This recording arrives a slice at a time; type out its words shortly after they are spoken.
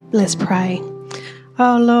Let's pray.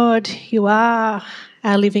 Oh Lord, you are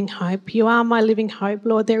our living hope. You are my living hope,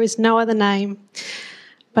 Lord. There is no other name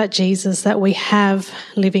but Jesus that we have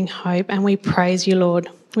living hope, and we praise you, Lord.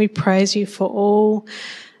 We praise you for all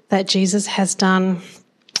that Jesus has done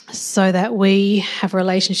so that we have a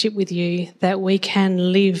relationship with you, that we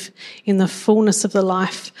can live in the fullness of the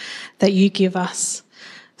life that you give us.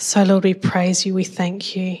 So, Lord, we praise you, we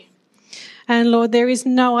thank you. And, Lord, there is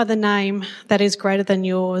no other name that is greater than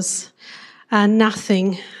yours,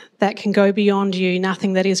 nothing that can go beyond you,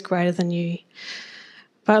 nothing that is greater than you.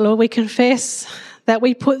 But, Lord, we confess that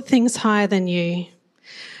we put things higher than you.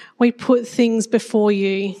 We put things before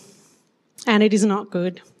you, and it is not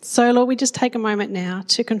good. So, Lord, we just take a moment now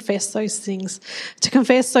to confess those things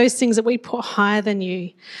that we put higher than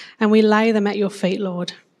you, and we lay them at your feet,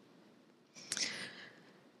 Lord.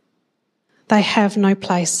 They have no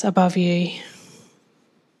place above you.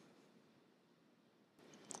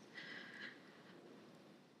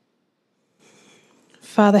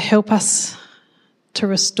 Father, help us to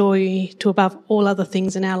restore you to above all other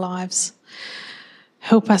things in our lives.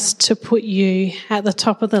 Help us to put you at the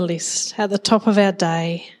top of the list, at the top of our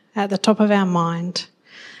day, at the top of our mind,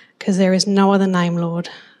 because there is no other name, Lord,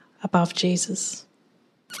 above Jesus.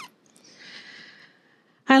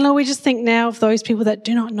 And Lord, we just think now of those people that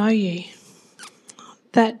do not know you,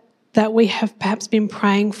 that we have perhaps been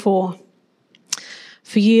praying for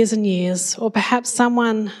years and years, or perhaps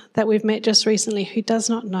someone that we've met just recently who does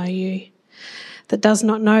not know you, that does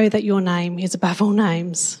not know that your name is above all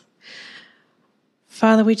names.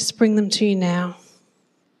 Father, we just bring them to you now.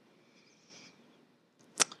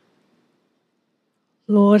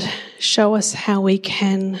 Lord, show us how we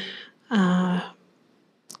can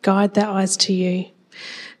guide their eyes to you,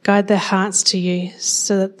 guide their hearts to you,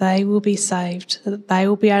 so that they will be saved, that they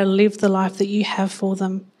will be able to live the life that you have for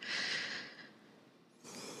them.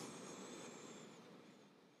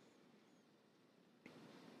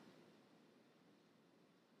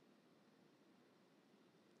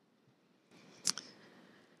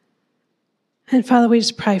 And Father, we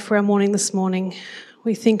just pray for our morning this morning.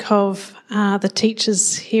 We think of the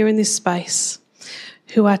teachers here in this space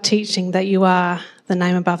who are teaching that you are the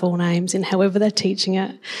name above all names in however they're teaching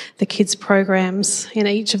it, the kids' programs in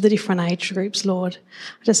each of the different age groups, Lord.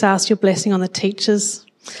 I just ask your blessing on the teachers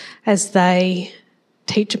as they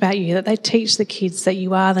teach about you, that they teach the kids that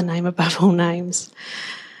you are the name above all names.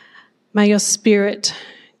 May your Spirit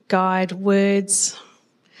guide words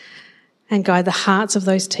and guide the hearts of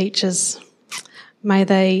those teachers.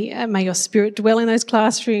 May your Spirit dwell in those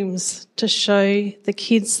classrooms to show the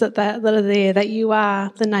kids that are there that you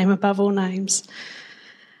are the name above all names.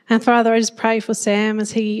 And Father, I just pray for Sam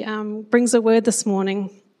as he brings a word this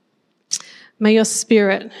morning. May your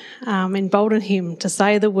Spirit embolden him to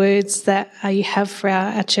say the words that you have for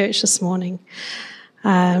our church this morning.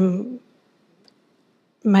 May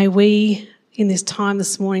we, in this time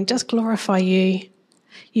this morning, just glorify you.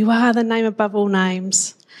 You are the name above all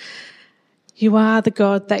names. You are the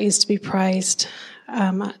God that is to be praised.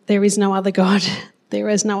 There is no other God. There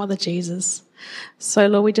is no other Jesus. So,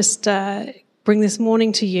 Lord, we just bring this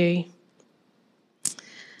morning to you.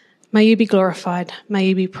 May you be glorified. May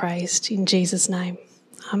you be praised. In Jesus' name.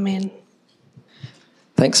 Amen.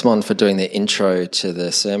 Thanks, Mon, for doing the intro to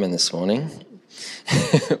the sermon this morning.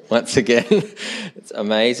 Once again, it's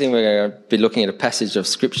amazing. We're going to be looking at a passage of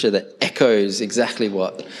Scripture that echoes exactly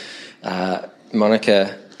what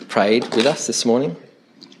Monica prayed with us this morning.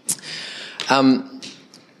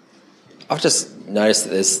 I've just noticed that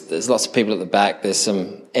there's lots of people at the back. There's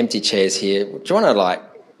some empty chairs here. Do you want to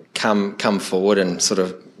come forward and sort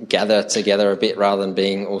of gather together a bit rather than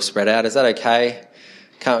being all spread out? Is that okay?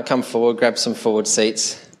 Come forward, grab some forward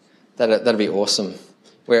seats. That'd be awesome.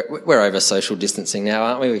 We're over social distancing now,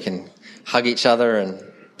 aren't we? We can hug each other and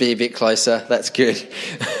be a bit closer. That's good.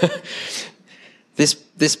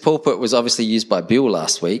 This pulpit was obviously used by Bill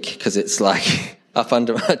last week because it's like up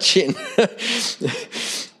under my chin.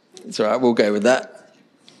 It's all right, we'll go with that.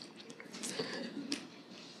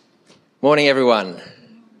 Morning, everyone.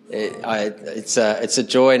 It's a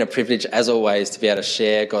joy and a privilege, as always, to be able to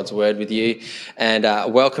share God's word with you. And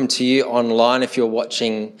welcome to you online if you're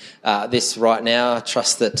watching this right now. I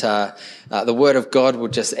trust that the word of God will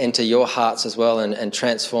just enter your hearts as well and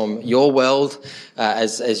transform your world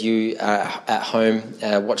as you are at home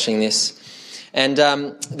watching this. And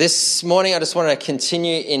this morning I just want to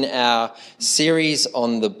continue in our series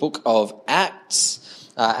on the book of Acts.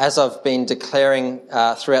 As I've been declaring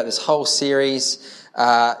throughout this whole series,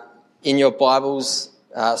 in your Bibles,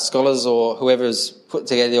 scholars or whoever's put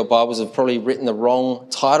together your Bibles have probably written the wrong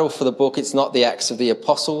title for the book. It's not the Acts of the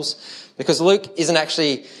Apostles, Because Luke isn't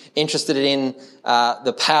actually interested in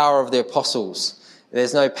the power of the apostles.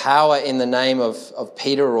 There's no power in the name of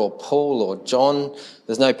Peter or Paul or John.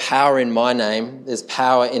 There's no power in my name. There's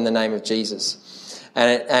power in the name of Jesus.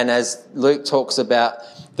 And as Luke talks about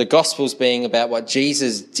the Gospels being about what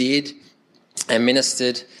Jesus did and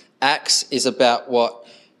ministered, Acts is about what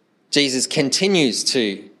Jesus continues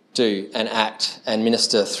to do and act and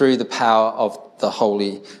minister through the power of the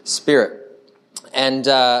Holy Spirit. And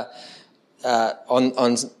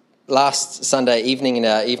on last Sunday evening in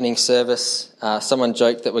our evening service, someone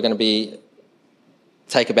joked that we're going to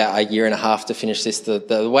take about a year and a half to finish this.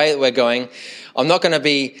 The way that we're going, I'm not going to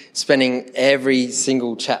be spending every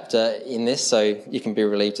single chapter in this, so you can be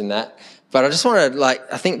relieved in that. But I just want to,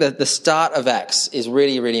 I think that the start of Acts is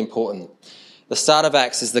really, really important. The start of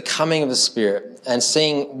Acts is the coming of the Spirit and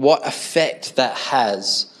seeing what effect that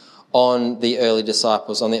has on the early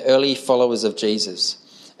disciples, on the early followers of Jesus.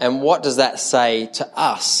 And what does that say to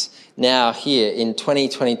us now here in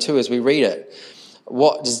 2022 as we read it?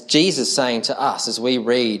 What is Jesus saying to us as we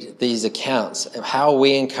read these accounts? How are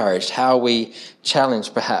we encouraged? How are we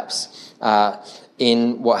challenged perhaps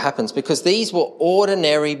in what happens? Because these were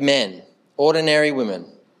ordinary men, ordinary women,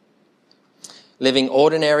 living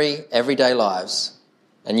ordinary everyday lives.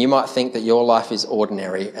 And you might think that your life is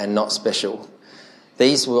ordinary and not special.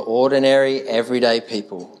 These were ordinary everyday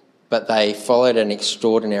people, but they followed an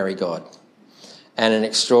extraordinary God. And an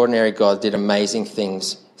extraordinary God did amazing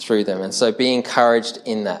things through them. And so be encouraged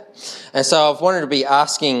in that. And so I've wanted to be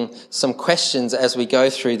asking some questions as we go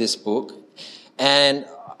through this book. And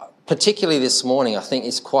particularly this morning, I think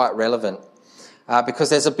is quite relevant because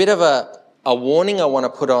there's a bit of a warning I want to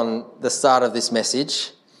put on the start of this message.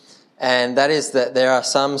 And that is that there are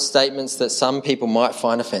some statements that some people might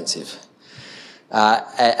find offensive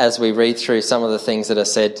as we read through some of the things that are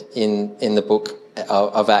said in the book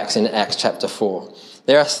of Acts, in Acts chapter 4.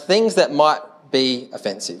 There are things that might be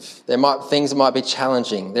offensive. Things that might be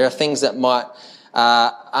challenging. There are things that might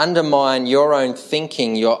undermine your own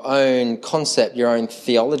thinking, your own concept, your own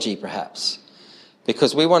theology perhaps.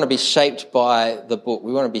 Because we want to be shaped by the book.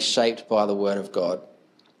 We want to be shaped by the Word of God.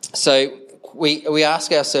 So we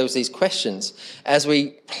ask ourselves these questions as we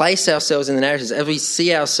place ourselves in the narratives, as we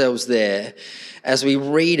see ourselves there, as we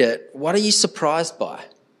read it. What are you surprised by?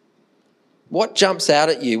 What jumps out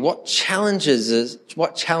at you? What challenges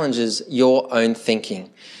your own thinking?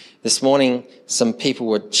 This morning, some people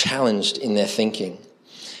were challenged in their thinking.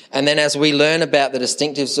 And then as we learn about the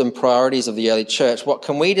distinctives and priorities of the early church, what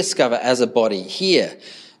can we discover as a body here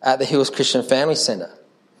at the Hills Christian Family Centre?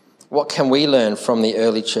 What can we learn from the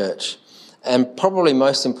early church? And probably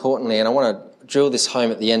most importantly, and I want to drill this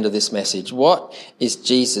home at the end of this message, what is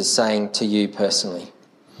Jesus saying to you personally?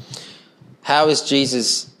 How is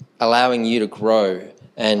Jesus allowing you to grow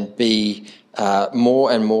and be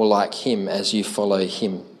more and more like him as you follow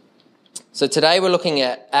him? So today we're looking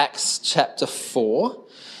at Acts chapter 4.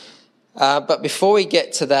 But before we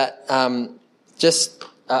get to that, just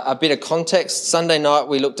a bit of context. Sunday night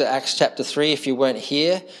we looked at Acts chapter 3 if you weren't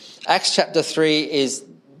here. Acts chapter 3 is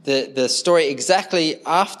the story exactly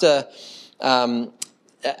after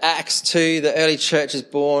Acts 2, the early church is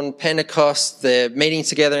born, Pentecost, they're meeting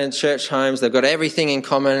together in church homes, they've got everything in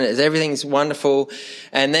common, everything's wonderful.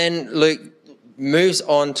 And then Luke moves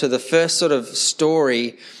on to the first sort of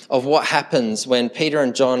story of what happens when Peter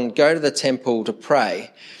and John go to the temple to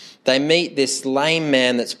pray. They meet this lame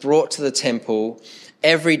man that's brought to the temple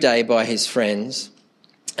every day by his friends,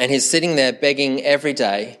 and he's sitting there begging every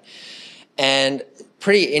day. And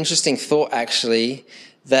pretty interesting thought, actually,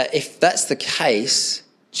 that if that's the case,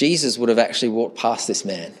 Jesus would have actually walked past this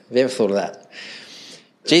man. Have you ever thought of that?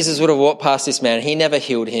 Jesus would have walked past this man. He never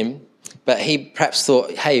healed him, but he perhaps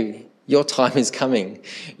thought, hey, your time is coming.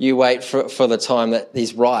 You wait for the time that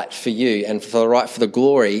is right for you and for the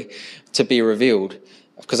glory to be revealed,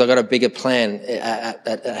 because I've got a bigger plan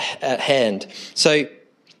at hand. So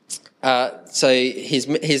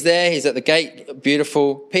he's there, he's at the gate,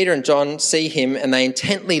 beautiful. Peter and John see him and they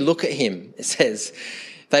intently look at him, it says.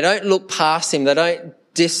 They don't look past him, they don't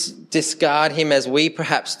discard him as we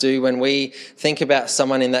perhaps do when we think about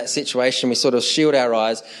someone in that situation. We sort of shield our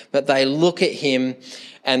eyes, but they look at him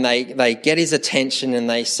and they get his attention and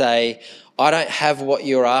they say, I don't have what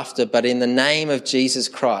you're after, but in the name of Jesus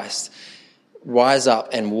Christ, rise up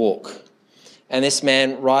and walk. And this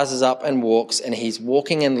man rises up and walks, and he's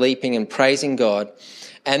walking and leaping and praising God.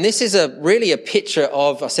 And this is really a picture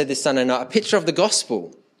of, I said this Sunday night, a picture of the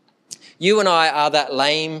gospel. You and I are that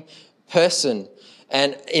lame person,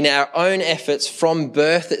 And in our own efforts from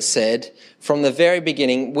birth, it said, from the very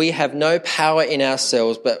beginning, we have no power in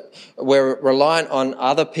ourselves, but we're reliant on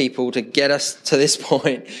other people to get us to this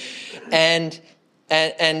point. And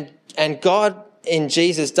God in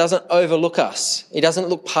Jesus doesn't overlook us. He doesn't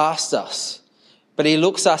look past us. But he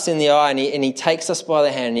looks us in the eye and he takes us by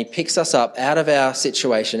the hand and he picks us up out of our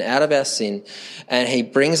situation, out of our sin, and he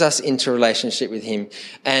brings us into relationship with him.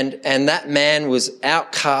 And that man was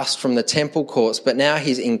outcast from the temple courts, but now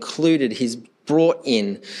he's included, he's brought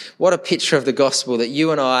in. What a picture of the gospel that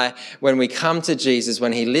you and I, when we come to Jesus,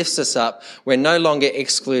 when he lifts us up, we're no longer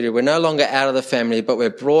excluded, we're no longer out of the family, but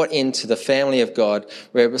we're brought into the family of God.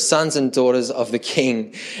 We're sons and daughters of the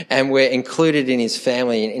King, and we're included in his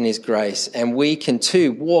family and in his grace. And we can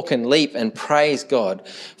too walk and leap and praise God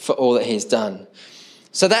for all that he's done.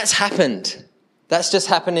 So that's happened. That's just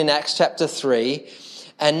happened in Acts chapter 3.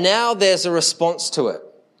 And now there's a response to it.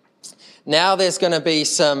 Now there's going to be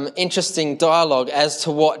some interesting dialogue as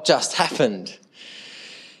to what just happened.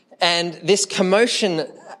 And this commotion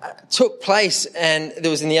took place, and it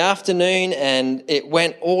was in the afternoon and it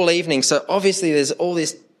went all evening. So obviously there's all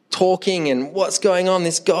this talking and what's going on.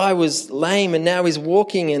 This guy was lame and now he's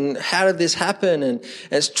walking, and how did this happen? And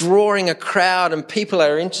it's drawing a crowd and people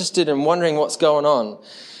are interested and wondering what's going on.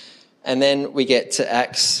 And then we get to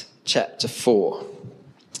Acts chapter 4.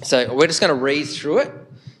 So we're just going to read through it.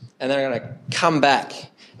 And then I'm going to come back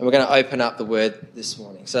and we're going to open up the word this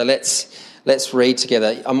morning. So let's read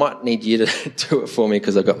together. I might need you to do it for me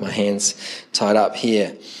because I've got my hands tied up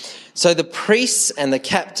here. So the priests and the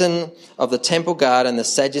captain of the temple guard and the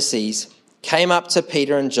Sadducees came up to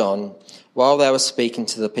Peter and John while they were speaking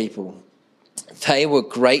to the people. They were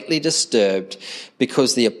greatly disturbed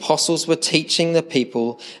because the apostles were teaching the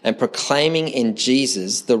people and proclaiming in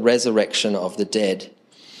Jesus the resurrection of the dead.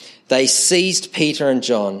 They seized Peter and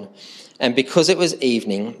John, and because it was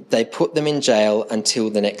evening, they put them in jail until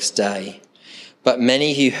the next day. But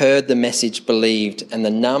many who heard the message believed, and the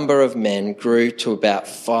number of men grew to about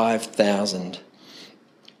 5,000.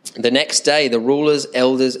 The next day, the rulers,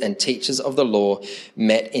 elders, and teachers of the law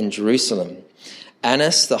met in Jerusalem.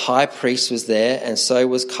 Annas, the high priest, was there, and so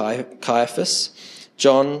was Caiaphas,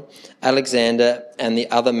 John, Alexander, and the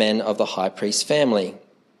other men of the high priest's family.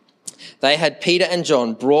 They had Peter and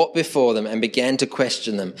John brought before them and began to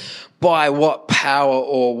question them. By what power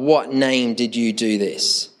or what name did you do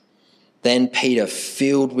this? Then Peter,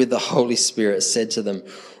 filled with the Holy Spirit, said to them,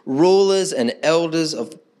 rulers and elders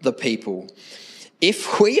of the people,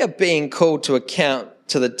 if we are being called to account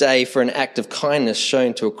to the day for an act of kindness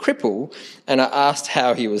shown to a cripple and are asked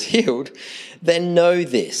how he was healed, then know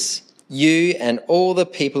this. You and all the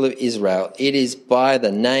people of Israel, it is by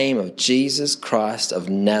the name of Jesus Christ of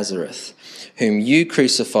Nazareth, whom you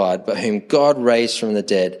crucified, but whom God raised from the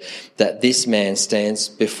dead, that this man stands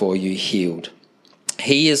before you healed.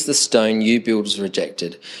 He is the stone you builders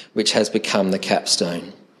rejected, which has become the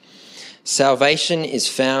capstone. Salvation is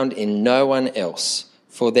found in no one else,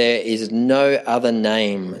 for there is no other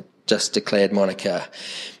name, just declared Monica.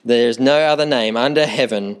 There is no other name under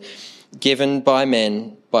heaven given by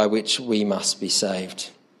men by which we must be saved.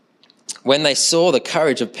 When they saw the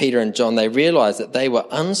courage of Peter and John, they realized that they were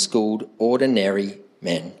unschooled, ordinary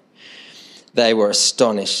men. They were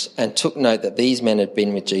astonished and took note that these men had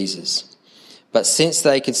been with Jesus. But since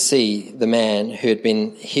they could see the man who had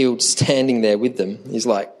been healed standing there with them, he's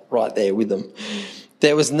like right there with them,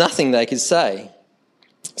 there was nothing they could say.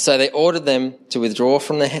 So they ordered them to withdraw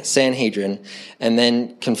from the Sanhedrin and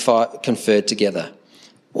then conferred together.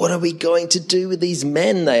 What are we going to do with these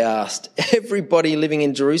men, they asked. Everybody living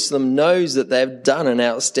in Jerusalem knows that they've done an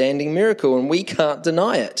outstanding miracle and we can't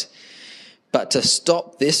deny it. But to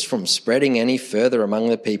stop this from spreading any further among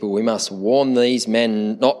the people, we must warn these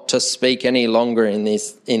men not to speak any longer in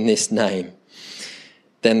this name.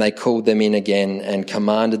 Then they called them in again and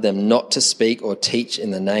commanded them not to speak or teach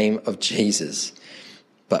in the name of Jesus.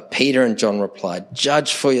 But Peter and John replied,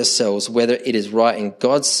 judge for yourselves whether it is right in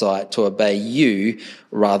God's sight to obey you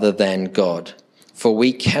rather than God. For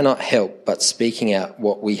we cannot help but speaking out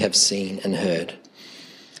what we have seen and heard.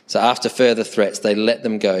 So after further threats, they let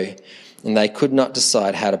them go, and they could not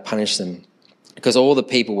decide how to punish them, because all the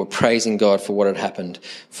people were praising God for what had happened.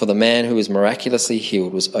 For the man who was miraculously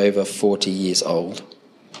healed was over 40 years old.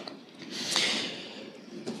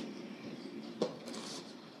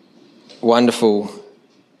 Wonderful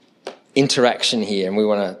interaction here, and we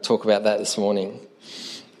want to talk about that this morning.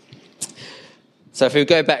 So if we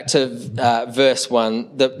go back to verse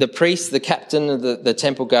 1, the priest, the captain of the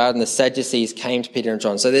temple guard, and the Sadducees came to Peter and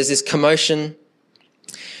John. So there's this commotion.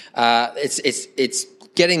 It's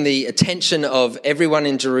getting the attention of everyone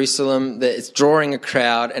in Jerusalem, that it's drawing a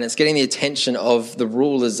crowd, and it's getting the attention of the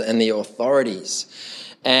rulers and the authorities.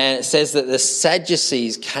 And it says that the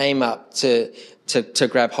Sadducees came up to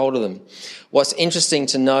grab hold of them. What's interesting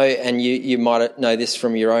to know, and you might know this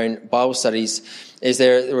from your own Bible studies, is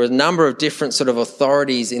there were a number of different sort of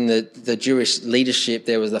authorities in the Jewish leadership.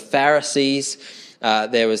 There was the Pharisees,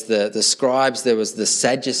 there was the scribes, there was the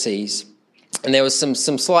Sadducees, and there was some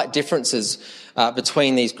slight differences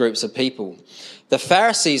between these groups of people. The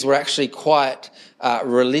Pharisees were actually quite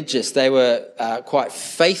religious. They were quite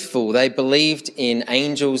faithful. They believed in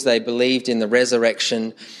angels. They believed in the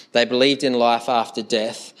resurrection. They believed in life after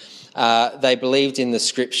death. They believed in the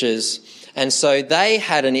scriptures. And so they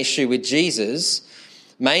had an issue with Jesus,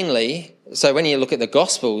 mainly. So when you look at the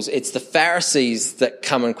Gospels, it's the Pharisees that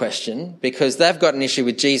come and question, because they've got an issue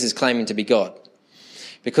with Jesus claiming to be God.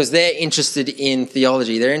 Because they're interested in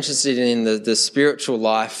theology. They're interested in the spiritual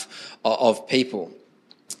life of people.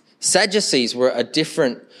 Sadducees were a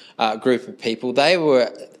different group of people. They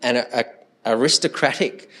were an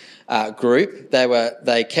aristocratic group.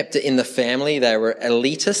 They kept it in the family. They were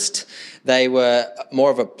elitist. They were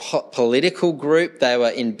more of a political group. They were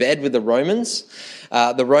in bed with the Romans.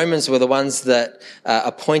 The Romans were the ones that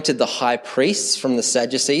appointed the high priests from the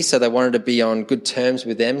Sadducees, so they wanted to be on good terms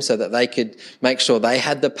with them so that they could make sure they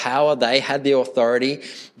had the power, they had the authority,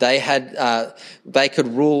 they could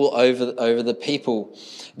rule over the people.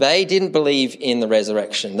 They didn't believe in the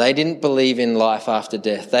resurrection. They didn't believe in life after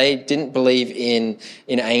death. They didn't believe in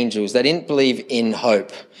angels. They didn't believe in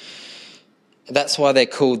hope. That's why they're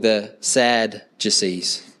called the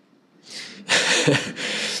Sadducees.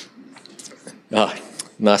 Oh,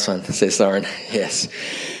 nice one, says Lauren. Yes.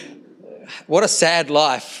 What a sad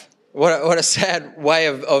life. What a sad way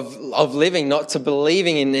of living, not to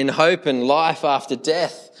believing in hope and life after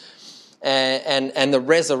death and the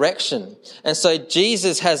resurrection. And so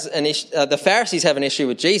Jesus has an issue. The Pharisees have an issue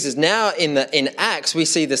with Jesus. Now in Acts, we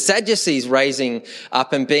see the Sadducees raising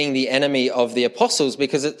up and being the enemy of the apostles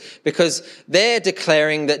because they're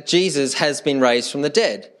declaring that Jesus has been raised from the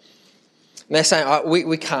dead. And they're saying,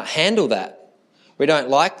 we can't handle that. We don't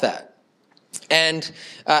like that. And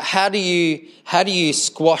how do you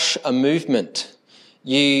squash a movement?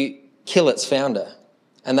 You kill its founder.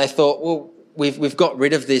 And they thought, well, we've got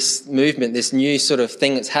rid of this movement, this new sort of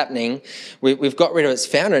thing that's happening. We've got rid of its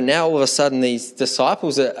founder, and now all of a sudden these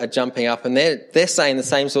disciples are jumping up, and they're saying the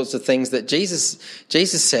same sorts of things that Jesus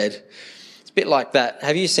said. It's a bit like that.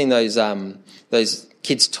 Have you seen those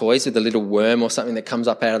kids' toys with a little worm or something that comes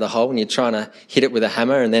up out of the hole and you're trying to hit it with a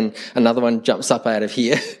hammer and then another one jumps up out of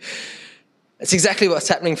here? It's exactly what's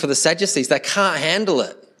happening for the Sadducees. They can't handle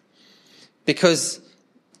it because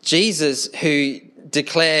Jesus, who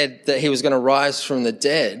declared that he was going to rise from the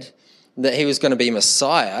dead, that he was going to be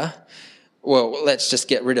Messiah, well, let's just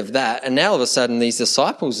get rid of that. And now all of a sudden these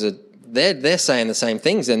disciples, they're saying the same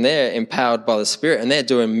things, and they're empowered by the Spirit and they're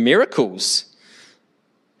doing miracles.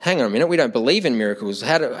 Hang on a minute, we don't believe in miracles.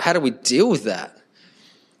 How do we deal with that?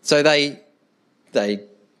 So they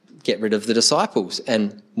get rid of the disciples,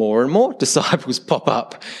 and more disciples pop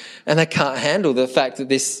up, and they can't handle the fact that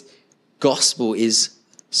this gospel is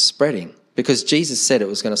spreading because Jesus said it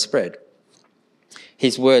was going to spread.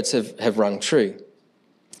 His words have rung true.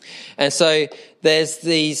 And so there's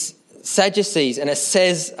these Sadducees, and it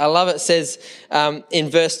says, I love it says in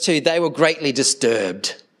verse 2, they were greatly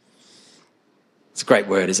disturbed. It's a great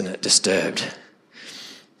word, isn't it? Disturbed.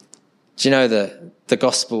 Do you know the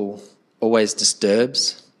gospel always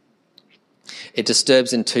disturbs? It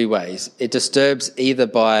disturbs in two ways. It disturbs either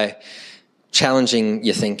by challenging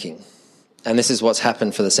your thinking, and this is what's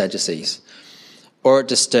happened for the Sadducees, or it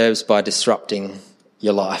disturbs by disrupting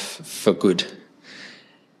your life for good.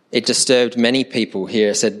 It disturbed many people here.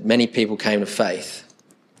 It said many people came to faith.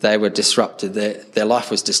 They were disrupted. Their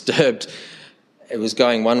life was disturbed. It was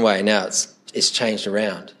going one way, now it's changed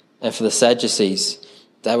around. And for the Sadducees,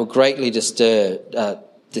 they were greatly disturbed.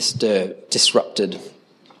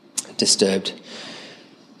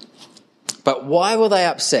 But why were they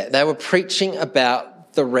upset? They were preaching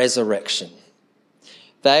about the resurrection.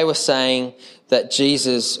 They were saying that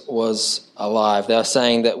Jesus was alive. They were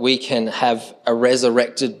saying that we can have a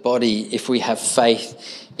resurrected body if we have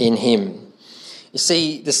faith in him. You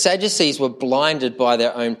see, the Sadducees were blinded by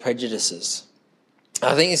their own prejudices.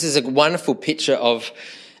 I think this is a wonderful picture of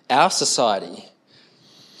our society,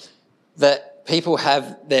 that people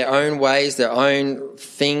have their own ways, their own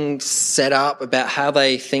things set up about how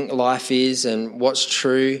they think life is and what's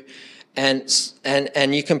true, and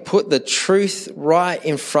you can put the truth right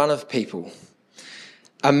in front of people.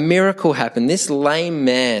 A miracle happened. This lame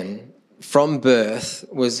man from birth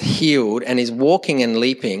was healed and is walking and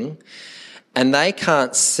leaping, and they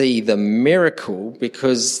can't see the miracle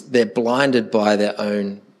because they're blinded by their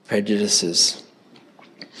own prejudices.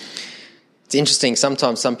 It's interesting,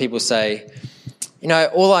 sometimes some people say,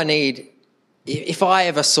 all I need, if I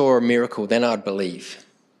ever saw a miracle, then I'd believe.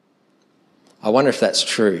 I wonder if that's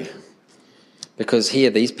true, because here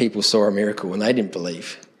these people saw a miracle and they didn't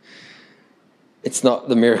believe. It's not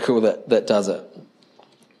the miracle that does it.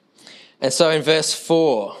 And so in verse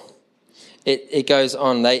 4, it goes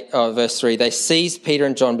on, verse 3, they seized Peter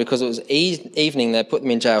and John because it was evening, they put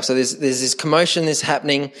them in jail. So there's this commotion that's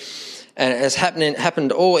happening, and it's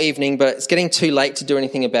happened all evening, but it's getting too late to do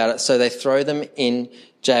anything about it, so they throw them in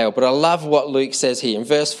jail. But I love what Luke says here in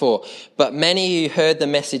verse 4. But many who heard the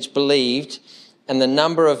message believed, and the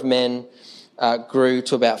number of men grew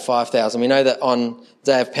to about 5,000. We know that on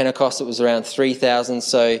the day of Pentecost it was around 3,000,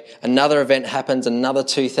 so another event happens, another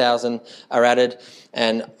 2,000 are added.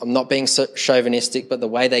 And I'm not being chauvinistic, but the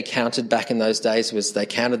way they counted back in those days was they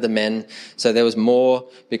counted the men. So there was more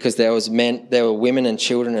because there were women and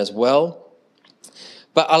children as well.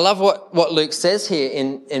 But I love what Luke says here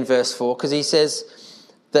in verse 4, because he says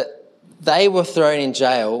that they were thrown in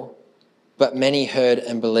jail, but many heard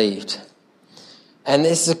and believed. And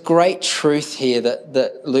there's a great truth here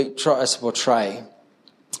that Luke tries to portray,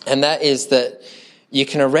 and that is that you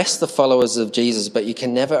can arrest the followers of Jesus, but you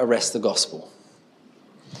can never arrest the gospel.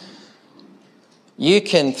 You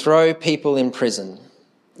can throw people in prison.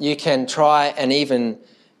 You can try and even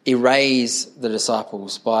erase the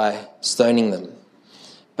disciples by stoning them.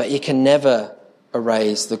 But you can never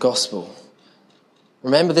erase the gospel.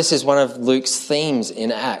 Remember, this is one of Luke's themes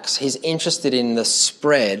in Acts. He's interested in the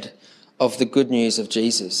spread of the good news of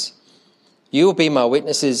Jesus. You will be my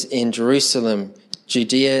witnesses in Jerusalem,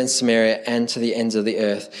 Judea and Samaria, and to the ends of the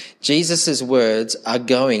earth. Jesus' words are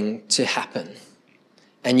going to happen.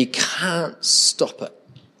 And you can't stop it.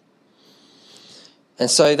 And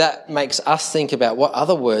so that makes us think about what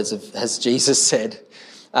other words has Jesus said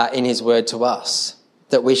in his word to us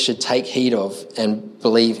that we should take heed of and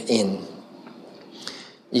believe in.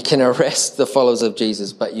 You can arrest the followers of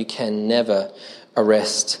Jesus, but you can never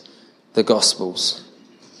arrest the Gospels.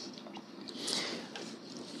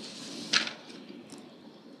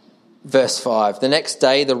 Verse 5, the next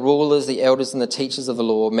day the rulers, the elders and the teachers of the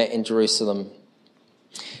law met in Jerusalem.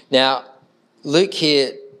 Now, Luke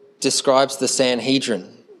here describes the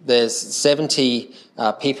Sanhedrin. There's 70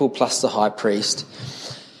 people plus the high priest.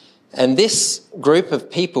 And this group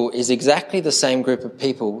of people is exactly the same group of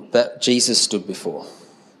people that Jesus stood before.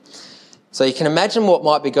 So you can imagine what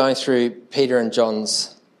might be going through Peter and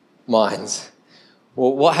John's minds.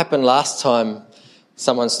 Well, what happened last time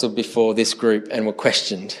someone stood before this group and were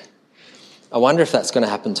questioned? I wonder if that's going to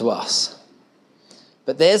happen to us.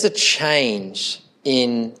 But there's a change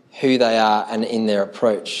in who they are and in their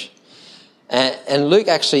approach. And Luke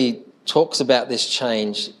actually talks about this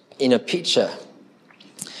change in a picture.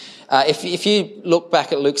 If you look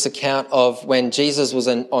back at Luke's account of when Jesus was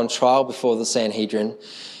on trial before the Sanhedrin,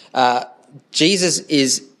 Jesus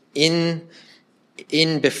is in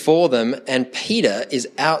before them and Peter is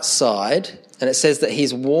outside, and it says that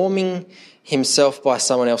he's warming himself by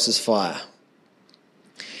someone else's fire.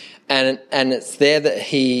 And it's there that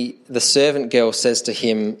the servant girl says to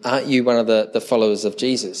him, aren't you one of the followers of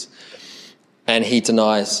Jesus? And he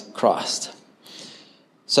denies Christ.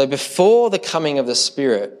 So before the coming of the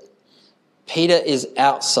Spirit, Peter is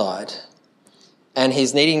outside and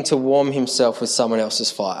he's needing to warm himself with someone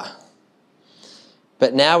else's fire.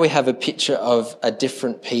 But now we have a picture of a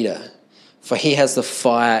different Peter, for he has the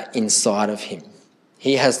fire inside of him.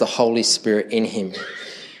 He has the Holy Spirit in him.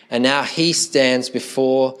 And now he stands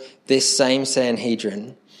before this same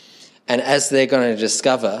Sanhedrin, and as they're going to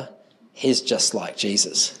discover, he's just like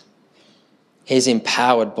Jesus. He's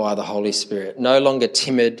empowered by the Holy Spirit, no longer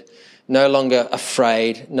timid, no longer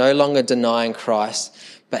afraid, no longer denying Christ,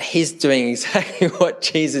 but he's doing exactly what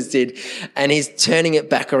Jesus did, and he's turning it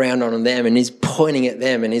back around on them, and he's pointing at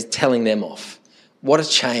them, and he's telling them off. What a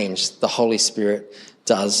change the Holy Spirit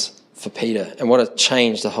does for Peter, and what a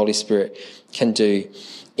change the Holy Spirit can do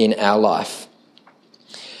in our life.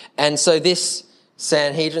 And so this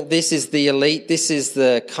Sanhedrin, this is the elite, this is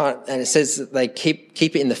the kind, and it says that they keep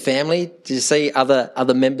it in the family. Do you see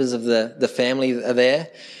other members of the family that are there?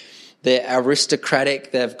 They're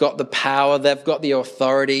aristocratic, they've got the power, they've got the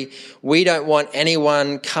authority. We don't want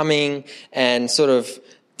anyone coming and sort of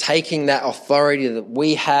taking that authority that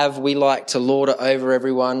we have. We like to lord it over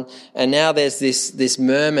everyone. And now there's this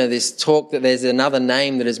murmur, this talk that there's another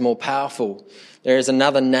name that is more powerful. There is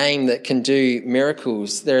another name that can do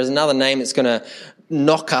miracles. There is another name that's going to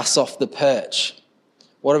knock us off the perch.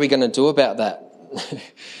 What are we going to do about that?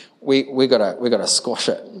 we got to squash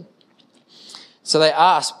it. So they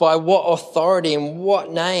asked, by what authority and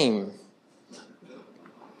what name?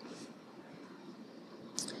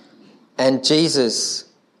 And Jesus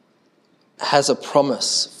has a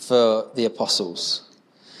promise for the apostles.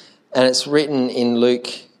 And it's written in Luke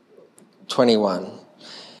 21.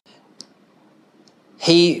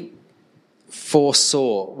 He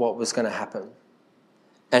foresaw what was going to happen.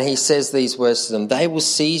 And he says these words to them: they will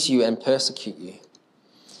seize you and persecute you.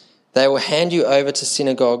 They will hand you over to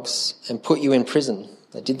synagogues and put you in prison.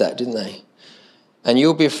 They did that, didn't they? And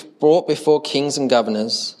you'll be brought before kings and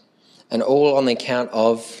governors, and all on the account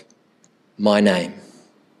of my name,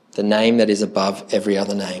 the name that is above every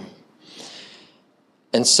other name.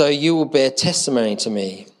 And so you will bear testimony to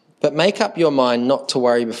me. But make up your mind not to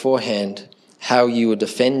worry beforehand how you will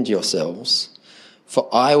defend yourselves, for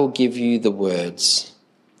I will give you the words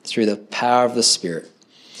through the power of the Spirit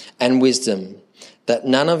and wisdom that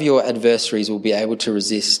none of your adversaries will be able to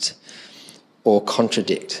resist or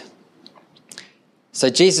contradict. So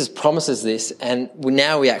Jesus promises this, and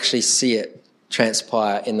now we actually see it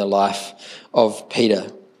transpire in the life of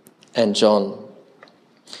Peter and John.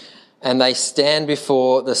 And they stand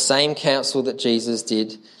before the same council that Jesus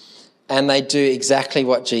did, and they do exactly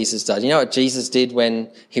what Jesus did. You know what Jesus did when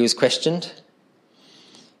he was questioned?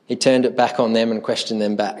 He turned it back on them and questioned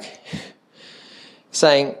them back,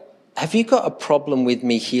 saying, have you got a problem with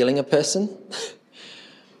me healing a person?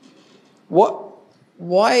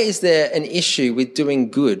 Why is there an issue with doing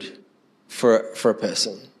good for a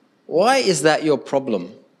person? Why is that your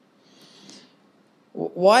problem?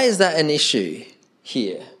 Why is that an issue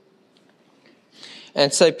here?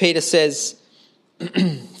 And so Peter says,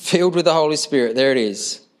 filled with the Holy Spirit, there it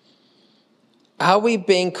is. Are we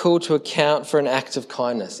being called to account for an act of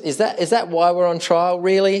kindness? Is that why we're on trial,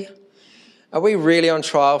 really? Are we really on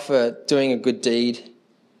trial for doing a good deed?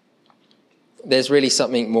 There's really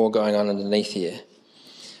something more going on underneath here.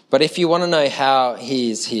 But if you want to know how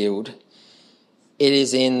he is healed, it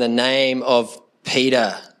is in the name of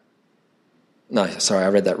Peter. No, sorry, I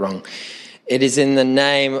read that wrong. It is in the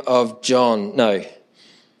name of John. No,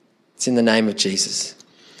 it's in the name of Jesus.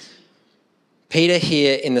 Peter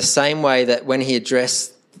here, in the same way that when he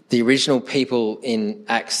addressed the original people in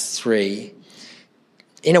Acts 3,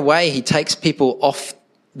 in a way he takes people off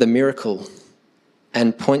the miracle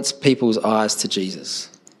and points people's eyes to Jesus.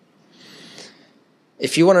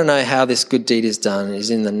 If you want to know how this good deed is done, it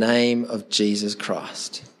is in the name of Jesus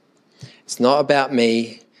Christ. It's not about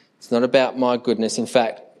me. It's not about my goodness. In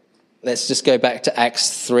fact, let's just go back to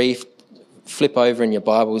Acts 3. Flip over in your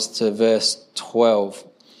Bibles to verse 12.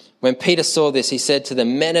 When Peter saw this, he said to the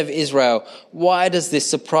men of Israel, why does this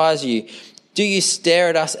surprise you? Do you stare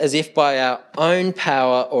at us as if by our own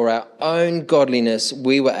power or our own godliness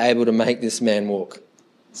we were able to make this man walk?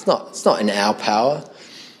 It's not in our power.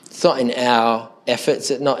 It's not in our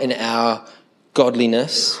efforts. It's not in our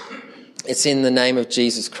godliness. It's in the name of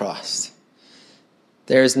Jesus Christ.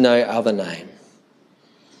 There is no other name.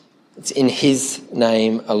 It's in his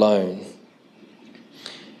name alone.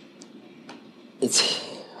 It's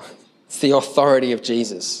the authority of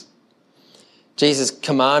Jesus. Jesus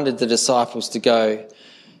commanded the disciples to go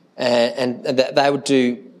and that they would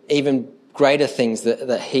do even greater things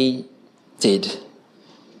that he did.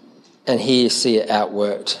 And here you see it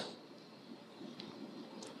outworked.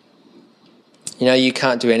 You know, you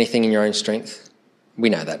can't do anything in your own strength. We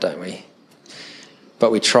know that, don't we?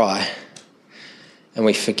 But we try. And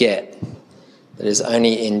we forget that it is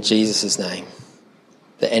only in Jesus' name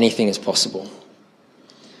that anything is possible.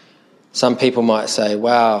 Some people might say,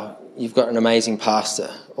 wow, you've got an amazing pastor,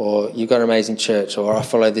 or you've got an amazing church, or I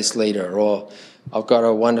follow this leader, or I've got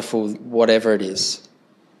a wonderful whatever it is.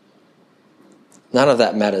 None of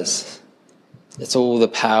that matters. It's all the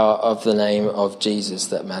power of the name of Jesus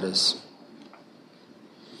that matters.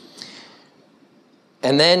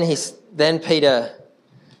 And then Peter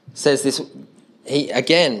says this, he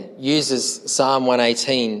again uses Psalm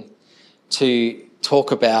 118 to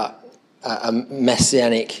talk about a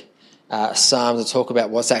messianic psalm, to talk about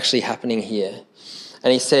what's actually happening here.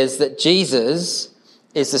 And he says that Jesus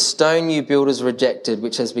is the stone you builders rejected,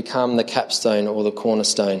 which has become the capstone or the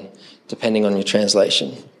cornerstone, depending on your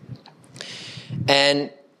translation. And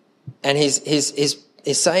he's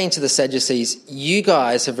saying to the Sadducees, you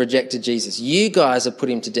guys have rejected Jesus. You guys have put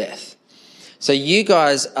him to death. So you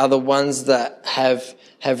guys are the ones that have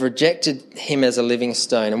rejected him as a living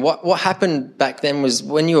stone. And what happened back then was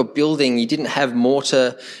when you were building, you didn't have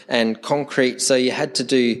mortar and concrete, so you had to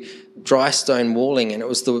do dry stone walling, and it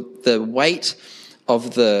was the weight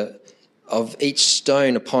of the of each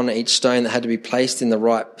stone upon each stone that had to be placed in the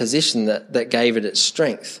right position that gave it its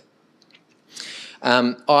strength.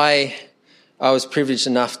 I was privileged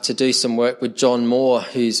enough to do some work with John Moore,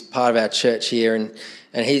 who's part of our church here,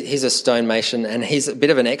 and he's a stonemason, and he's a bit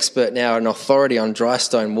of an expert now, an authority on dry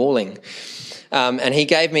stone walling. And he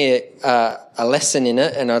gave me a lesson in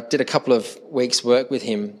it, and I did a couple of weeks' work with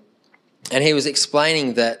him. And he was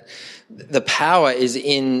explaining that the power is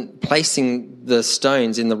in placing the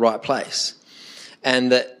stones in the right place,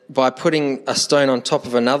 and that by putting a stone on top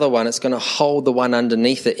of another one, it's going to hold the one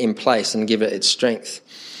underneath it in place and give it its strength.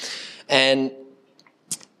 And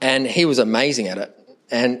he was amazing at it.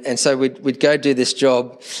 And so we'd go do this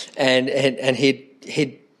job, and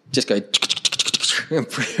he'd just go and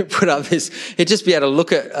put up this. He'd just be able to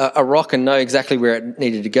look at a rock and know exactly where it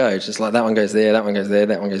needed to go. Just like that one goes there, that one goes there,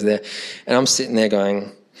 that one goes there. And I'm sitting there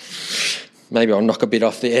going, maybe I'll knock a bit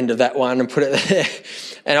off the end of that one and put it there.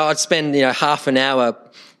 And I'd spend half an hour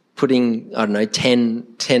putting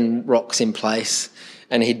 10 rocks in place.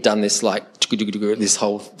 And he'd done this this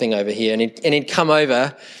whole thing over here, and he'd come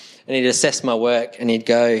over and he'd assess my work, and he'd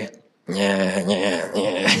go, yeah,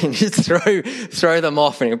 and just throw them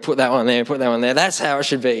off, and he'd put that one there, put that one there. That's how it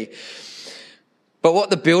should be. But what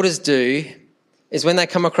the builders do is when they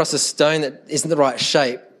come across a stone that isn't the right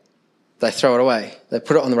shape, they throw it away. They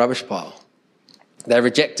put it on the rubbish pile. They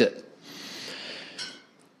reject it.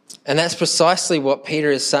 And that's precisely what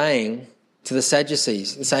Peter is saying to the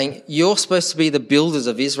Sadducees. They're saying, you're supposed to be the builders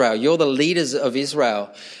of Israel. You're the leaders of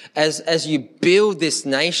Israel. As you build this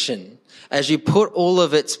nation, as you put all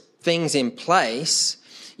of its things in place,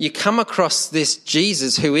 you come across this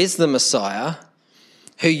Jesus who is the Messiah,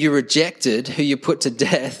 who you rejected, who you put to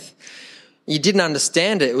death. You didn't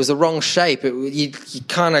understand it. It was the wrong shape. You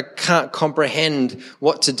kind of can't comprehend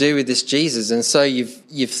what to do with this Jesus. And so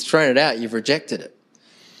you've thrown it out. You've rejected it.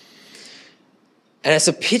 And it's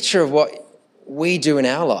a picture of what we do in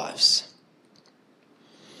our lives,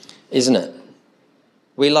 isn't it?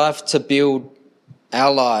 We love to build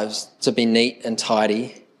our lives to be neat and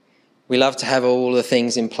tidy. We love to have all the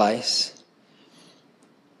things in place.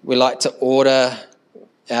 We like to order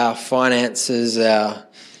our finances, our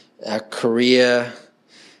career,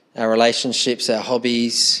 our relationships, our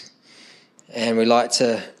hobbies, and we like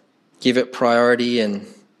to give it priority and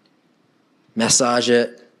massage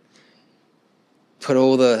it, put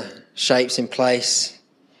all the shapes in place.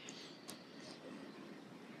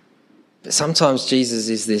 But sometimes Jesus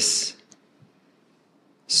is this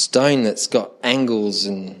stone that's got angles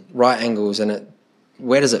and right angles, and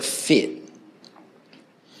where does it fit?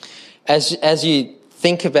 As you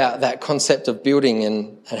think about that concept of building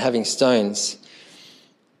and having stones,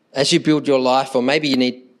 as you build your life, or maybe you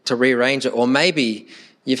need to rearrange it, or maybe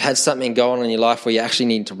you've had something go on in your life where you actually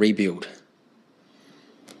need to rebuild.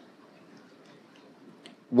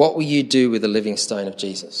 What will you do with the living stone of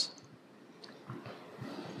Jesus?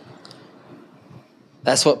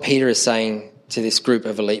 That's what Peter is saying to this group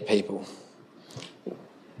of elite people.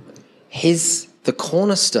 He's the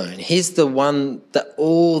cornerstone. He's the one that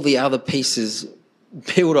all the other pieces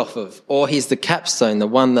build off of. Or he's the capstone, the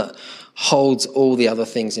one that holds all the other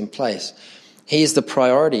things in place. He is the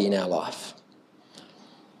priority in our life.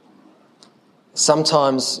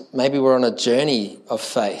 Sometimes maybe we're on a journey of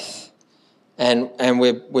faith and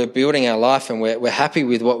we're building our life and we're happy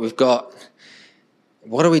with what we've got.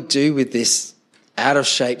 What do we do with this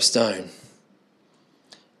out-of-shape stone?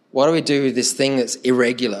 What do we do with this thing that's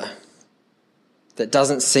irregular, that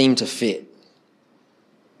doesn't seem to fit?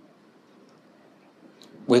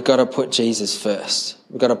 We've got to put Jesus first.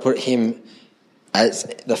 We've got to put him as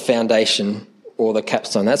the foundation or the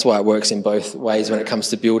capstone. That's why it works in both ways when it comes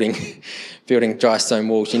to building dry stone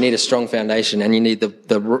walls. You need a strong foundation and you need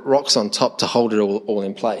the rocks on top to hold it all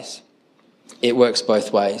in place. It works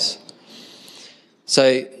both ways.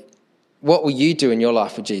 So what will you do in your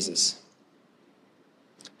life with Jesus?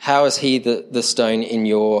 How is he the stone in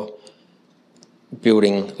your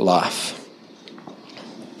building life?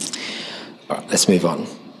 All right, let's move on.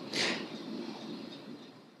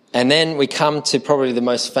 And then we come to probably the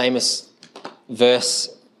most famous verse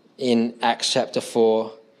in Acts chapter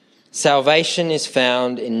 4. Salvation is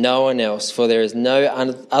found in no one else, for there is no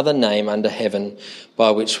other name under heaven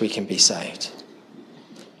by which we can be saved.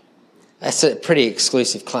 That's a pretty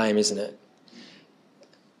exclusive claim, isn't it?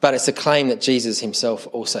 But it's a claim that Jesus himself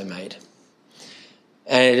also made.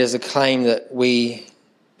 And it is a claim that we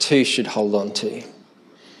too should hold on to.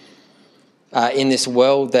 In this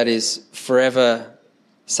world that is forever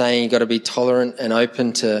saying you've got to be tolerant and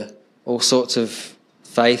open to all sorts of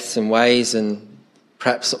faiths and ways, and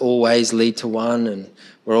perhaps all ways lead to one, and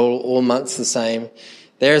we're all months the same.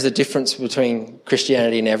 There is a difference between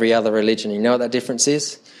Christianity and every other religion. You know what that difference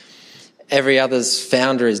is? Every other's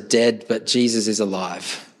founder is dead, but Jesus is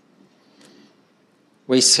alive.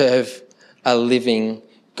 We serve a living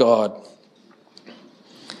God.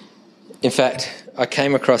 In fact, I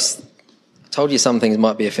told you some things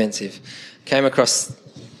might be offensive. Came across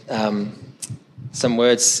some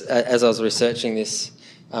words as I was researching this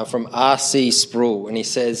from R.C. Sproul, and he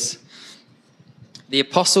says, "The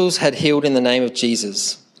apostles had healed in the name of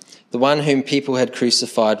Jesus, the one whom people had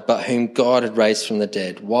crucified, but whom God had raised from the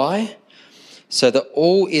dead. Why? So that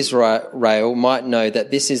all Israel might know that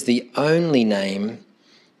this is the only name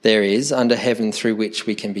there is under heaven through which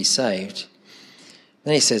we can be saved."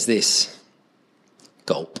 Then he says this,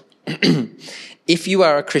 gulp. "If you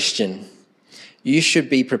are a Christian, you should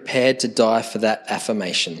be prepared to die for that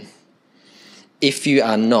affirmation. If you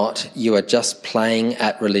are not, you are just playing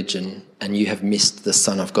at religion and you have missed the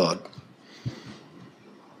Son of God."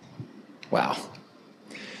 Wow.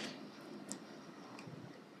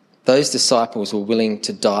 Those disciples were willing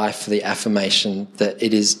to die for the affirmation that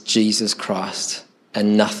it is Jesus Christ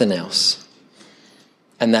and nothing else.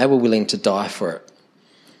 And they were willing to die for it.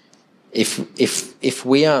 If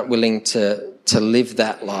we aren't willing to live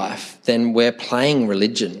that life, then we're playing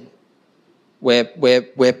religion.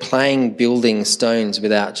 We're playing building stones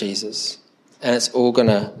without Jesus, and it's all going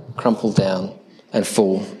to crumple down and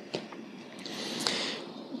fall.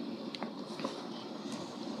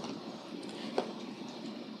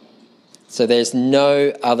 So there's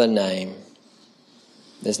no other name.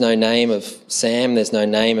 There's no name of Sam, there's no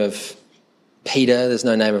name of Peter, there's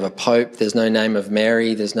no name of a pope, there's no name of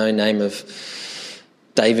Mary, there's no name of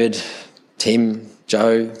David, Tim,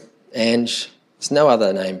 Joe, Ange. There's no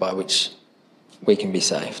other name by which we can be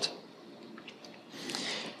saved.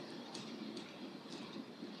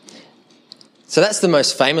 So that's the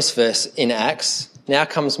most famous verse in Acts. Now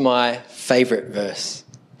comes my favourite verse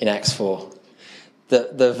in Acts 4.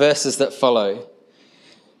 The verses that follow.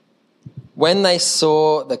 "When they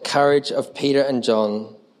saw the courage of Peter and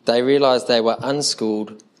John, they realised they were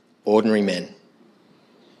unschooled, ordinary men."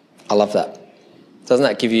 I love that. Doesn't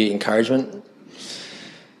that give you encouragement?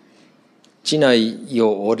 Do you know you're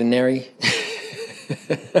ordinary?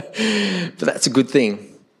 But that's a good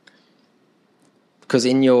thing. Because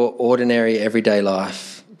in your ordinary everyday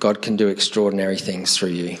life, God can do extraordinary things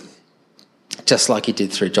through you. Just like he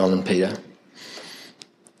did through John and Peter.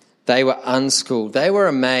 They were unschooled. They were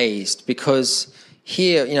amazed because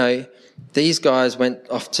here, these guys went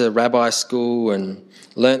off to rabbi school and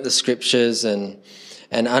learnt the scriptures and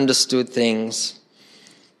understood things.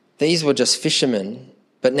 These were just fishermen,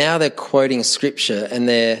 but now they're quoting scripture and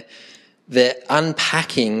they're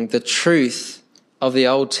unpacking the truth of the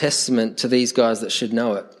Old Testament to these guys that should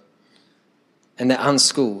know it. And they're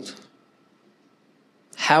unschooled.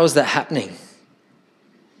 How is that happening?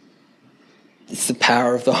 It's the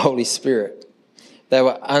power of the Holy Spirit. They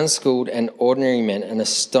were unschooled and ordinary men and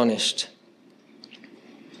astonished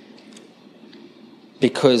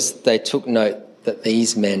because they took note that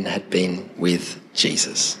these men had been with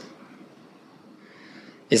Jesus.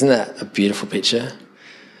 Isn't that a beautiful picture?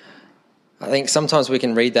 I think sometimes we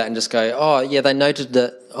can read that and just go, oh, yeah, they noted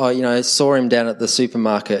that, saw him down at the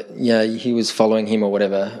supermarket. Yeah, he was following him or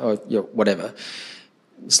whatever, whatever.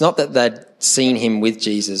 It's not that they'd seen him with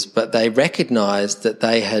Jesus, but they recognised that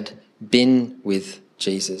they had been with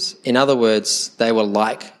Jesus. In other words, they were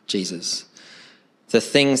like Jesus. The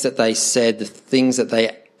things that they said, the things that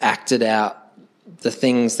they acted out, the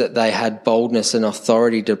things that they had boldness and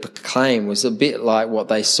authority to proclaim was a bit like what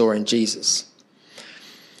they saw in Jesus.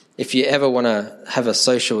 If you ever want to have a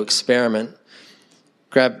social experiment,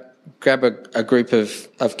 grab a group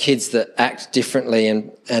of kids that act differently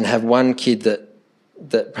and have one kid that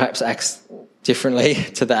perhaps acts differently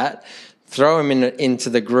to that, throw him into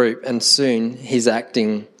the group, and soon he's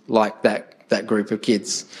acting like that group of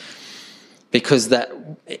kids. Because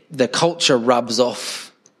the culture rubs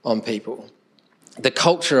off on people. The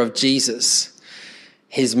culture of Jesus,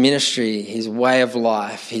 his ministry, his way of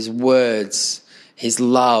life, his words, his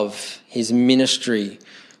love, his ministry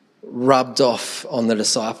rubbed off on the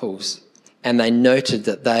disciples, and they noted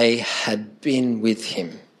that they had been with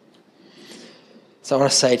him. So I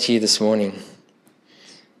want to say to you this morning,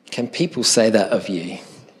 can people say that of you?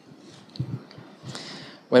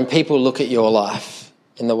 When people look at your life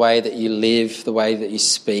in the way that you live, the way that you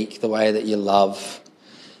speak, the way that you love,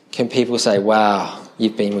 can people say, wow,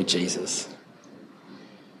 you've been with Jesus?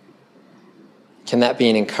 Can that be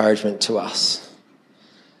an encouragement to us?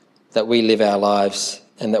 That we live our lives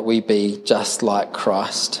and that we be just like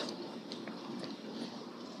Christ.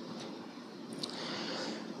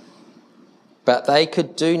 but they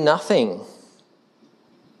could do nothing.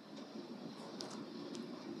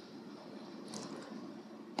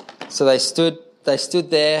 So they stood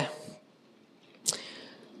there.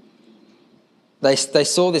 They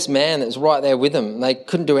saw this man that was right there with them. They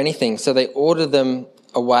couldn't do anything, so they ordered them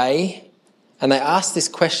away, and they asked this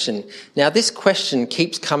question. Now, this question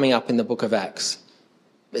keeps coming up in the book of Acts.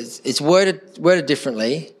 It's worded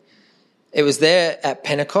differently. It was there at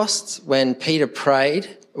Pentecost when Peter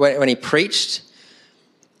prayed, when he preached.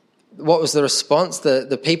 What was the response?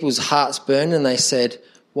 The people's hearts burned, and they said,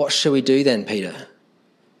 "What shall we do then, Peter?"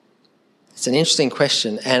 It's an interesting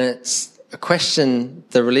question, and it's a question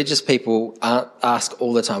the religious people ask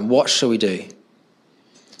all the time. What shall we do?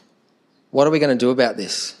 What are we going to do about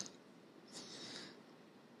this?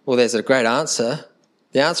 Well, there's a great answer.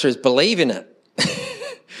 The answer is believe in it.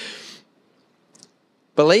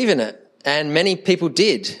 Believe in it. And many people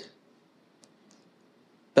did.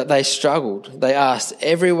 But they struggled. They asked,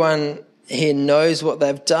 everyone here knows what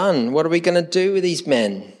they've done. What are we going to do with these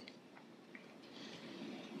men?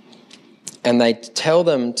 And they tell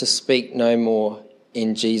them to speak no more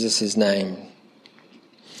in Jesus' name.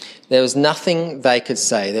 There was nothing they could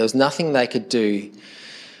say. There was nothing they could do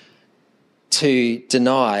to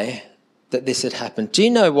deny that this had happened. Do you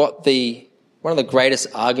know what one of the greatest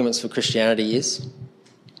arguments for Christianity is?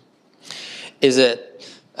 Is it,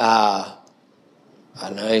 I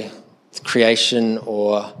don't know, creation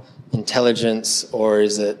or intelligence, or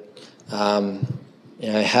is it,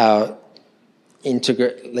 how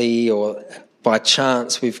integrally or by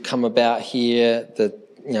chance we've come about here?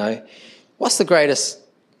 What's the greatest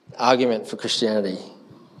argument for Christianity?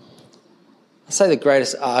 I say the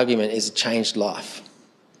greatest argument is a changed life.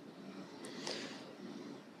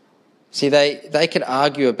 See, they could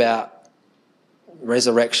argue about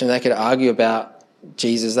resurrection, they could argue about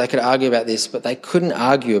Jesus, they could argue about this, but they couldn't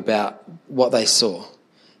argue about what they saw.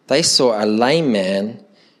 They saw a lame man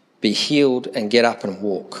be healed and get up and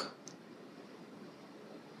walk.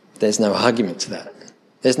 There's no argument to that.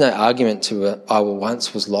 There's no argument to I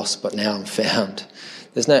once was lost but now I'm found.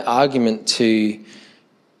 There's no argument to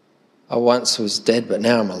I once was dead but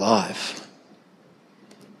now I'm alive.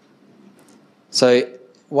 So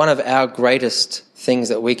one of our greatest things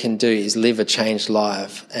that we can do is live a changed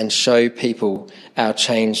life and show people our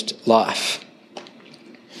changed life.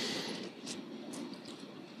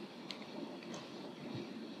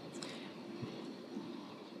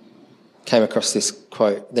 Came across this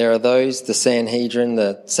quote. There are those, the Sanhedrin,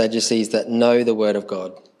 the Sadducees, that know the word of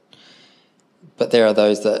God, but there are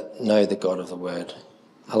those that know the God of the word.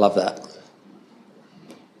 I love that.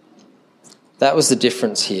 That was the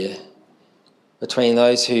difference here between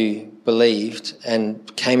those who believed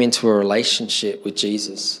and came into a relationship with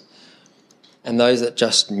Jesus and those that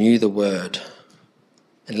just knew the word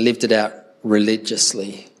and lived it out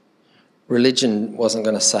religiously. Religion wasn't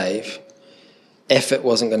going to save. Effort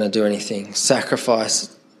wasn't going to do anything.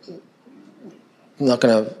 Sacrifice, not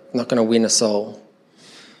going to win a soul.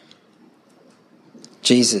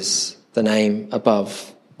 Jesus, the name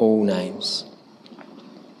above all names.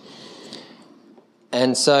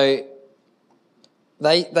 And so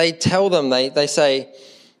they tell them, they say,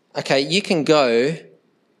 okay, you can go,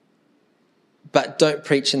 but don't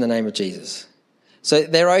preach in the name of Jesus. So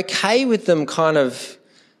they're okay with them kind of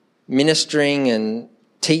ministering and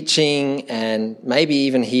teaching and maybe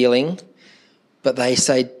even healing, but they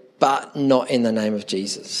say, but not in the name of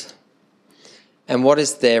Jesus. And what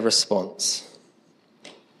is their response?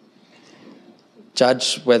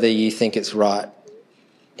 Judge whether you think it's right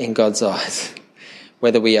in God's eyes,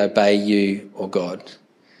 whether we obey you or God.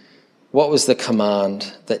 What was the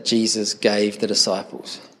command that Jesus gave the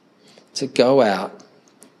disciples? To go out,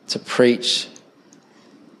 to preach,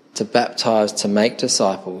 to baptize, to make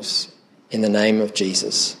disciples in the name of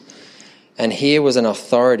Jesus. And here was an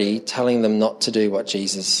authority telling them not to do what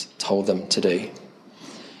Jesus told them to do.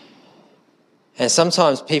 And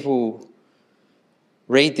sometimes people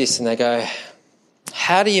read this and they go,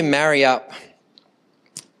 how do you marry up,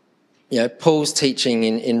 Paul's teaching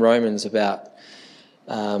in Romans about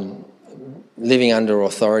living under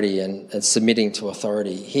authority and submitting to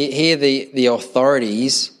authority. Here the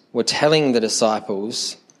authorities were telling the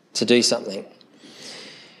disciples to do something.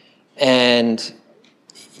 And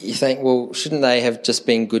you think, well, shouldn't they have just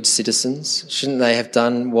been good citizens? Shouldn't they have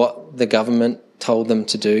done what the government told them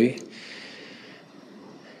to do?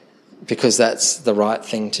 Because that's the right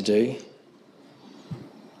thing to do.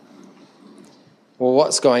 Well,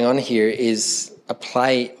 what's going on here is a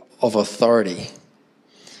play of authority.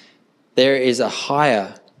 There is a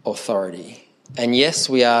higher authority. And yes,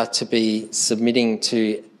 we are to be submitting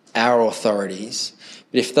to our authorities,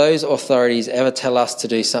 But if those authorities ever tell us to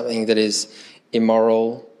do something that is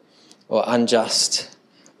immoral or unjust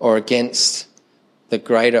or against the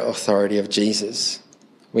greater authority of Jesus,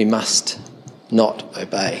 we must not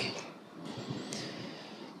obey.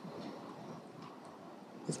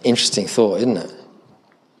 Interesting thought, isn't it?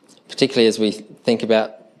 Particularly as we think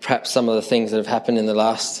about perhaps some of the things that have happened in the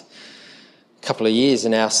last couple of years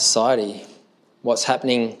in our society. What's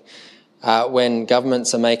happening when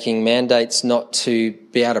governments are making mandates not to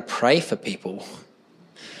be able to pray for people.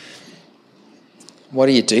 What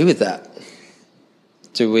do you do with that?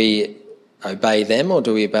 Do we obey them or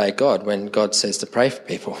do we obey God when God says to pray for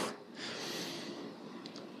people?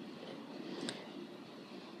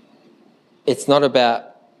 It's not about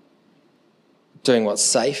doing what's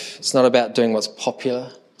safe. It's not about doing what's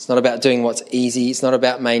popular. It's not about doing what's easy. It's not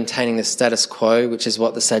about maintaining the status quo, which is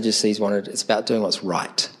what the Sadducees wanted. It's about doing what's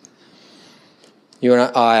right. You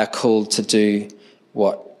and I are called to do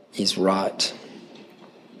what is right.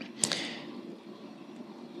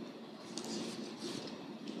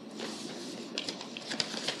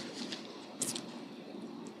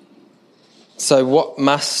 So what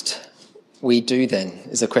must we do then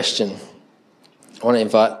is a question. I want to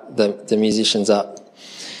invite the musicians up.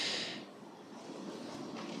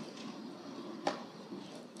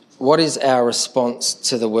 What is our response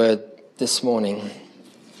to the word this morning?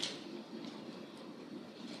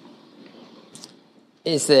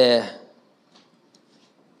 Is there,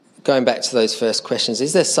 going back to those first questions,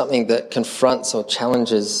 is there something that confronts or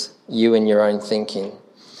challenges you in your own thinking?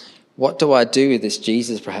 What do I do with this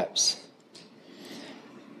Jesus, perhaps?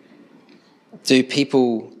 Do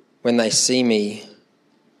people, when they see me,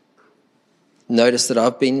 notice that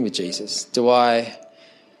I've been with Jesus? Do I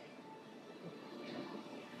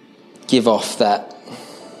give off that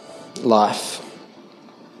life?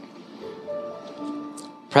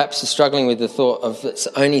 Perhaps you're struggling with the thought of it's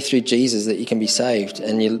only through Jesus that you can be saved,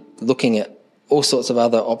 and you're looking at all sorts of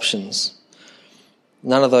other options.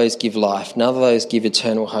 None of those give life. None of those give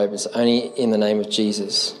eternal hope. It's only in the name of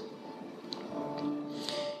Jesus.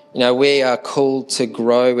 You know, we are called to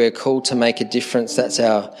grow. We're called to make a difference. That's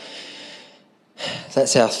our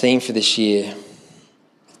theme for this year.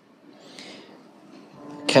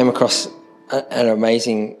 Came across an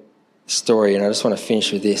amazing story, and I just want to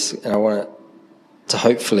finish with this, and I want it to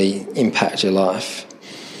hopefully impact your life.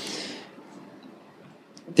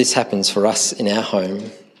 This happens for us in our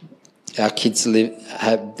home. Our kids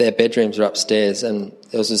have their bedrooms are upstairs, and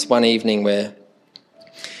there was this one evening where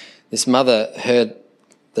this mother heard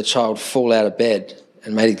the child fall out of bed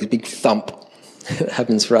and made a big thump. It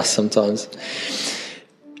happens for us sometimes.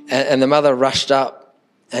 And the mother rushed up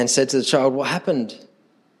and said to the child, "What happened?"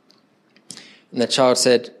 And the child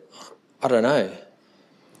said, "I don't know.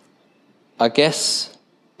 I guess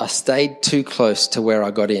I stayed too close to where I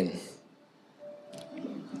got in."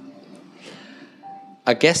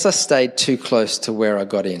 I guess I stayed too close to where I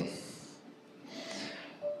got in.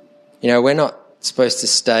 You know, we're not supposed to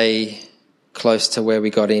stay close to where we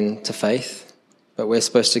got into faith, but we're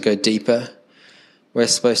supposed to go deeper. We're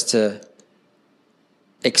supposed to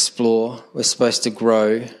explore. We're supposed to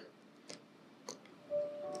grow.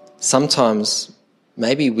 Sometimes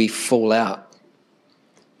maybe we fall out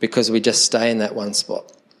because we just stay in that one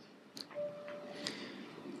spot.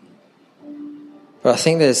 But I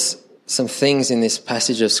think there's some things in this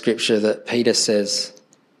passage of Scripture that Peter says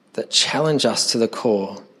that challenge us to the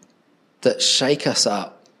core, that shake us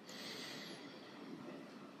up.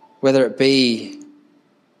 Whether it be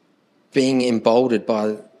being empowered by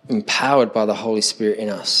the Holy Spirit in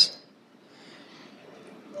us.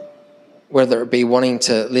 Whether it be wanting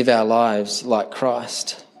to live our lives like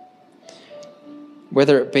Christ.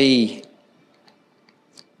 Whether it be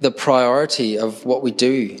the priority of what we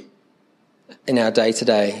do in our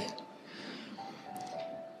day-to-day.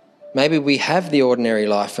 Maybe we have the ordinary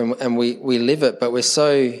life and we live it, but we're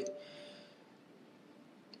so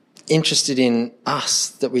interested in us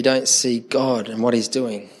that we don't see God and what He's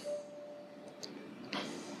doing.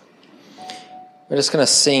 We're just going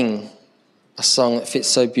to sing a song that fits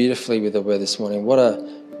so beautifully with the word this morning. What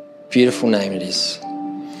a beautiful name it is.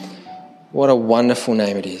 What a wonderful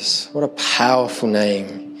name it is. What a powerful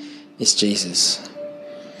name is Jesus.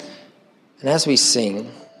 And as we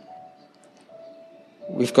sing,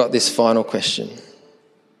 we've got this final question.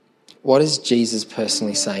 What is Jesus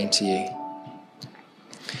personally saying to you?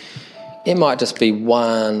 It might just be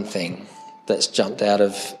one thing that's jumped out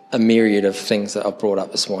of a myriad of things that I've brought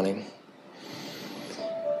up this morning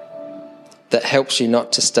that helps you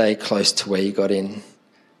not to stay close to where you got in,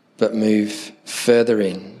 but move further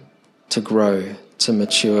in, to grow, to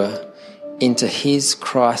mature into His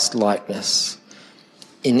Christ likeness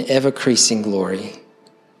in ever-increasing glory,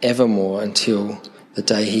 evermore until the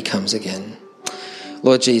day he comes again.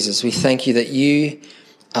 Lord Jesus, we thank you that you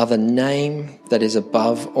are the name that is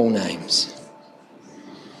above all names.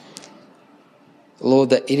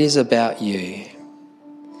 Lord, that it is about you.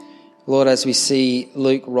 Lord, as we see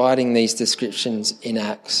Luke writing these descriptions in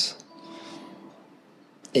Acts,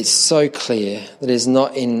 it's so clear that it is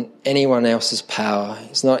not in anyone else's power.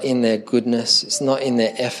 It's not in their goodness. It's not in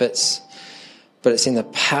their efforts, but it's in the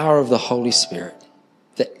power of the Holy Spirit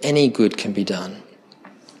that any good can be done.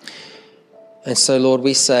 And so, Lord,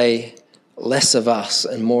 we say less of us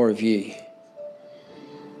and more of you.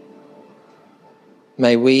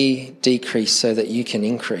 May we decrease so that you can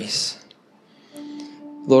increase.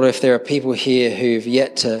 Lord, if there are people here who've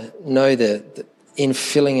yet to know the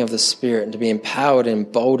infilling of the Spirit and to be empowered and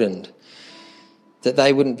emboldened, that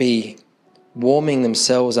they wouldn't be warming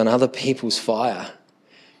themselves on other people's fire,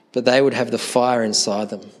 but they would have the fire inside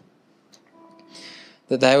them.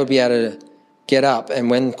 That they would be able to get up and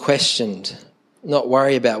when questioned, not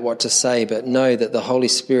worry about what to say, but know that the Holy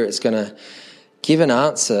Spirit is going to give an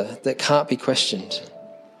answer that can't be questioned.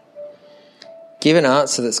 Give an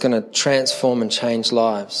answer that's going to transform and change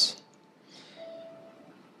lives.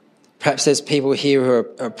 Perhaps there's people here who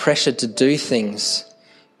are pressured to do things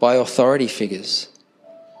by authority figures.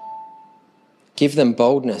 Give them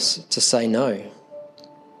boldness to say no,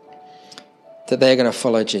 that they're going to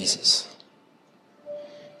follow Jesus.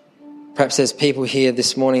 Perhaps there's people here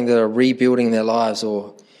this morning that are rebuilding their lives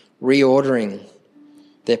or reordering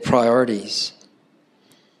their priorities.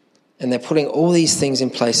 And they're putting all these things in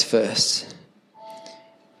place first.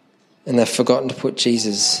 And they've forgotten to put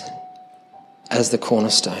Jesus as the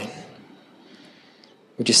cornerstone.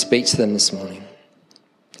 Would you speak to them this morning?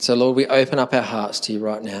 So, Lord, we open up our hearts to you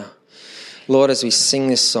right now. Lord, as we sing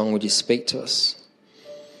this song, would you speak to us?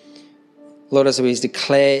 Lord, as we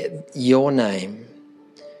declare your name,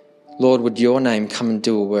 Lord, would your name come and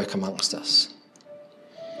do a work amongst us?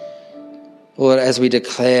 Lord, as we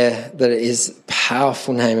declare that it is the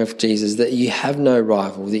powerful name of Jesus, that you have no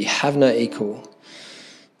rival, that you have no equal,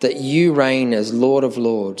 that you reign as Lord of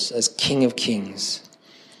Lords, as King of Kings,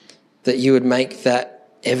 that you would make that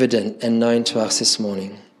evident and known to us this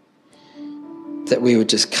morning, that we would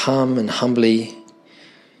just come and humbly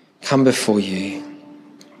come before you.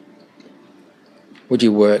 Would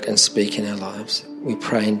you work and speak in our lives? We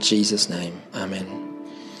pray in Jesus' name. Amen.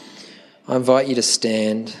 I invite you to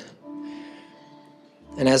stand.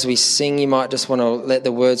 And as we sing, you might just want to let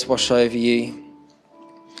the words wash over you.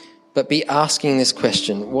 But be asking this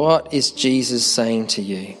question: what is Jesus saying to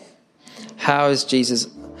you? How is Jesus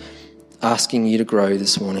asking you to grow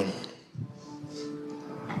this morning?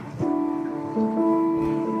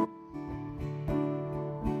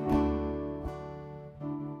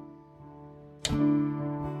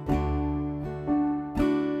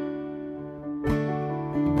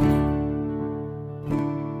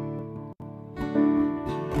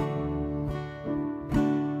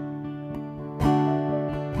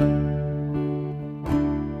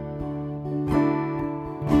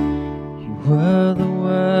 were the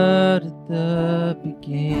Word at the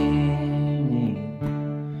beginning,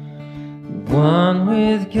 the one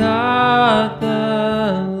with God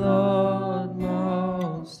the Lord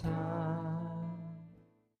Most High.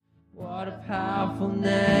 What a powerful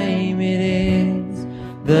name it is,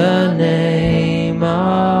 the name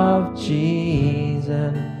of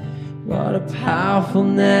Jesus. What a powerful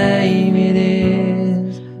name it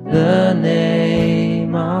is, the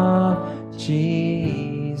name of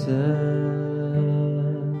Jesus.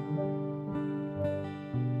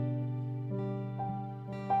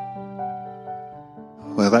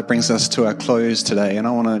 Well, that brings us to our close today, and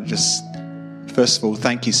I want to just, first of all,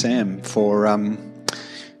 thank you, Sam, for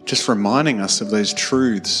just reminding us of those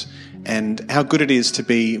truths and how good it is to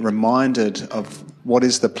be reminded of what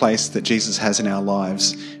is the place that Jesus has in our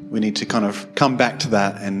lives. We need to kind of come back to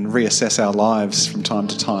that and reassess our lives from time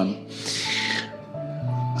to time.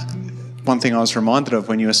 One thing I was reminded of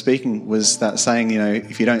when you were speaking was that saying,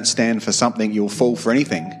 if you don't stand for something, you'll fall for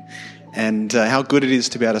anything. And how good it is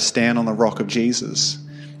to be able to stand on the rock of Jesus.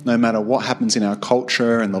 No matter what happens in our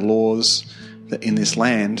culture and the laws that in this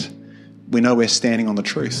land, we know we're standing on the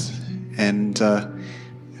truth. And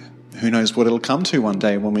who knows what it'll come to one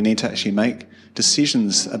day when we need to actually make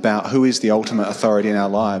decisions about who is the ultimate authority in our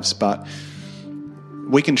lives. But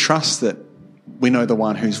we can trust that we know the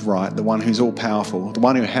one who's right, the one who's all-powerful, the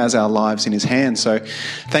one who has our lives in his hands. So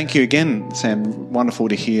thank you again, Sam. Wonderful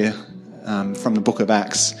to hear from the book of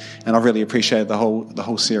Acts, and I really appreciate the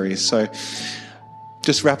whole series. So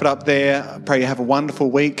just wrap it up there. I pray you have a wonderful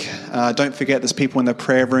week. Don't forget there's people in the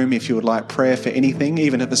prayer room if you would like prayer for anything,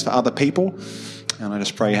 even if it's for other people. And I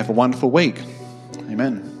just pray you have a wonderful week.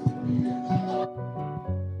 Amen.